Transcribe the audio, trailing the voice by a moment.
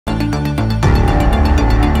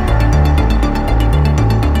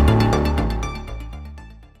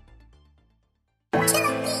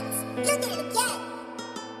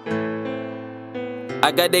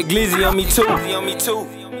I got that glizzy on me too.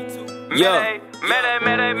 Yeah.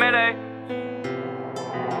 MayDay.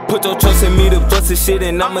 Put your trust in me to bust this shit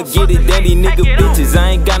and I'ma get it, daddy. Nigga bitches, I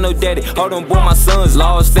ain't got no daddy. Hold on, boy, my son's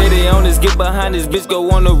lost. Steady on this, get behind this bitch,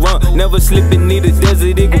 go on the run. Never slippin', need a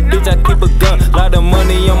desert eagle, bitch, I keep a gun. Lot of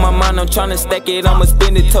money on my mind, I'm tryna stack it, I'ma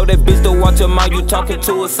spend it. Told that bitch to watch her mouth, you talking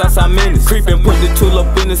to her since I'm in it. Creepin', put the tool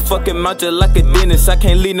up in his fucking mouth just like a dentist. I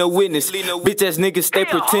can't leave no witness, bitch ass niggas stay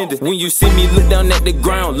pretending. When you see me, look down at the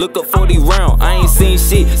ground, look up 40 round. I ain't seen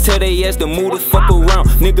shit, tell they ass to move the fuck around.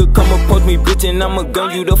 Nigga come approach me, bitch, and I'ma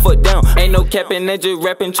gun you the fuck down. Ain't no capping, they just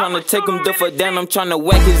rapping, tryna take him the fuck down. I'm tryna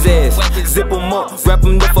whack his ass, zip him up, wrap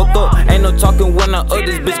him the fuck up. Ain't no talking when I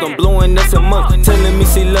this bitch gon' blow and that's a month. Telling me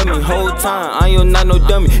she love me whole time, I ain't not no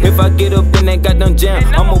dummy. If I get up in that goddamn jam,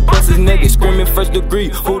 I'ma bust his nigga, screaming first degree.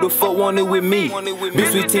 Who the fuck want it with me?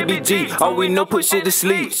 Bitch, we TBG, all we know put shit to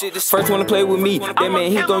sleep. First wanna play with me, that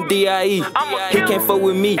man he gon' DIE. He can't fuck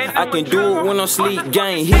with me, I can do it when I'm sleep.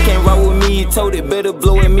 Gang, he can't rock with me, he told it better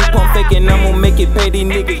blow at me. Pump faking, I'ma make it pay these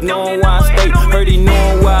niggas knowing why I stay. Heard he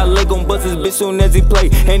knowing why I lay gon' bust his bitch soon as he play.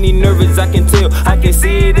 And he nervous, I can tell, I can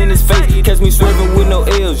see it in his face. Catch me swerving with no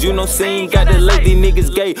L's, you know scene got the late. These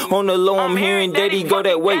niggas gay, on the low I'm hearing that he go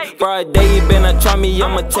that way. Friday, he better try me,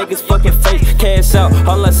 I'ma take his fucking face. Cash out,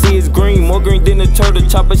 all I see is green, more green than a turtle,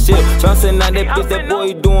 chopper shit. Bouncing out that bitch, that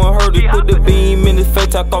boy doing hurdles. Put the beam in his face,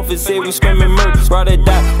 talk off his head, we screaming murder. Ride or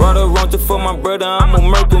die, ride or wrong to for my brother, I'ma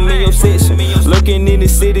murder him in your section. Lurking in the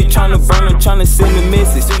city, tryna burn him, tryna send a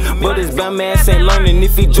message. But his bad ass ain't learning,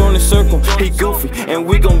 if he join the circle, he goofy. And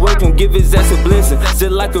we gon' work him, give his ass a blessing.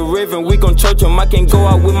 Just like a reverend, we gon' church him. I can't go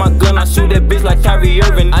out with my gun, I shoot that bitch like Kyrie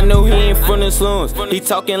Irving. I know he ain't from the slums, he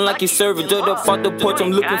talking like he serving. Just up off the porch,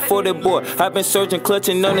 I'm looking for that boy. I been searching,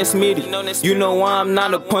 clutching on that Smitty. You know why I'm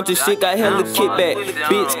not a puncher, shit got hella kickback.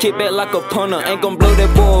 Bitch, kickback like a punter. Ain't gon' blow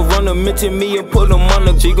that boy, runner. Mention me and put him on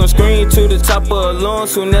the. She gon' scream to the top of her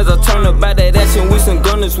lungs soon as I turn about that action with some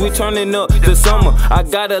gunners. We turning up the summer. I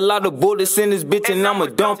got a lot of bullets in this bitch and I'ma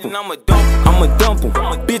dump him. I'ma dump him,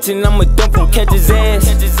 bitch, and I'ma dump him. Catch his ass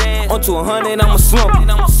onto 100, I'ma slump him,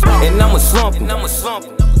 and I'ma slump him.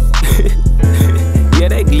 Yeah,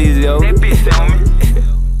 that glizzy, yo. That bitch on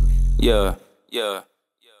me. Yeah.